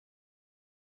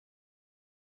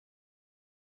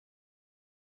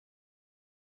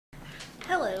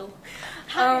Hello.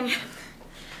 Hi.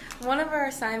 One of our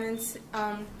assignments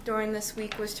during this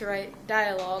week was to write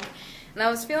dialogue, and I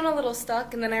was feeling a little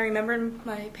stuck, and then I remembered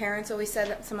my parents always said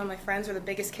that some of my friends were the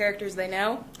biggest characters they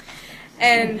know,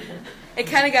 and it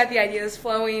kind of got the ideas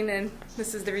flowing, and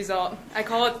this is the result. I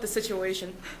call it the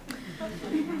situation.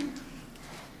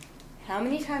 How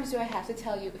many times do I have to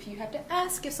tell you, if you have to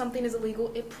ask if something is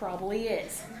illegal, it probably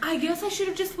is? I guess I should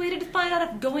have just waited to find out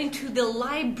if going to the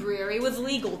library was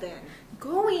legal then.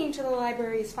 Going to the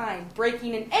library is fine.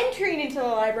 Breaking and entering into the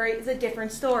library is a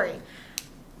different story.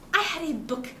 I had a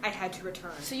book I had to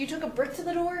return. So you took a brick to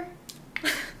the door?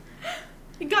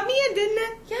 It got me in, didn't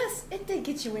it? Yes, it did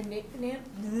get you in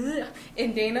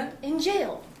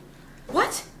jail.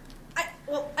 What?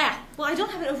 Well, I don't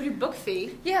have an overdue book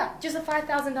fee. Yeah, just a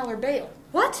 $5,000 bail.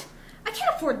 What? I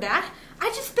can't afford that. I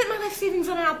just spent my life savings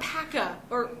on an alpaca.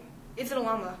 Or is it a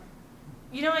llama?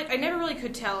 You know, I never really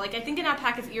could tell. Like, I think an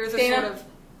alpaca's ears are sort of...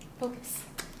 Focus.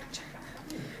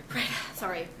 Right,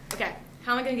 sorry. Okay,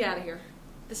 how am I going to get out of here?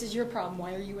 This is your problem.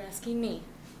 Why are you asking me?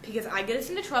 Because I get us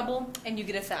into trouble, and you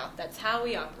get us out. That's how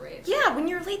we operate. Yeah, when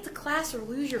you're late to class or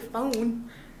lose your phone.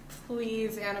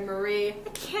 Please, Anna Marie. I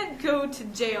can't go to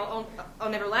jail. I'll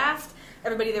never last.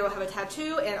 Everybody there will have a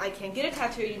tattoo, and I can't get a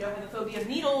tattoo. You know, I have a phobia of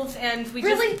needles, and we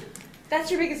Really?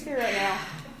 That's your biggest fear right now?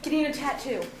 Getting a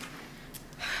tattoo?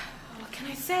 What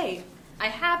can I say? I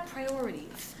have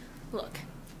priorities. Look,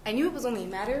 I knew it was only a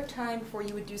matter of time before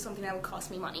you would do something that would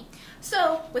cost me money.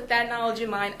 So, with that knowledge in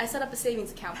mind, I set up a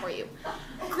savings account for you.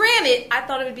 Granted, I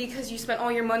thought it would be because you spent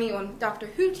all your money on Doctor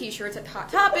Who t-shirts at Hot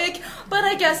Topic, but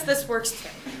I guess this works too.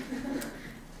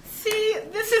 See,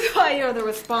 this is why you're the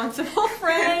responsible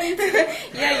friend.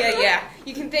 Yeah.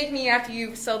 You can thank me after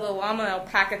you sell the llama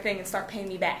alpaca thing and start paying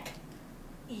me back.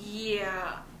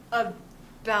 Yeah,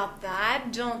 about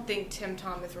that, don't think Tim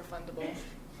Tom is refundable.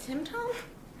 Tim Tom?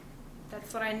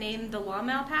 That's what I named the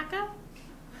llama alpaca?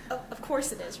 Of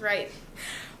course it is, right.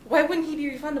 Why wouldn't he be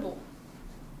refundable?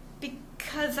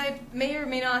 Because I may or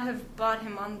may not have bought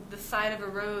him on the side of a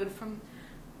road from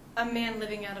a man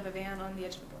living out of a van on the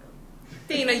edge of the border.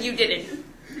 Dana, you didn't.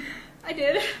 I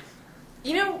did.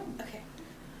 You know, okay,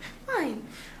 fine.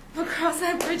 We'll cross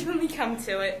that bridge when we come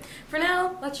to it. For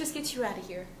now, let's just get you out of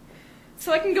here.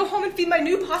 So I can go home and feed my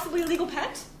new, possibly illegal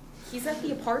pet? He's at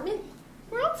the apartment?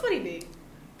 Where else would he be?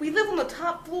 We live on the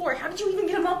top floor. How did you even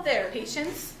get him up there?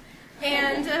 Patience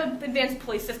and an advanced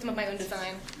police system of my own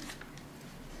design.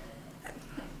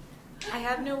 I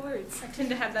have no words. I tend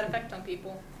to have that effect on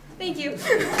people. Thank you.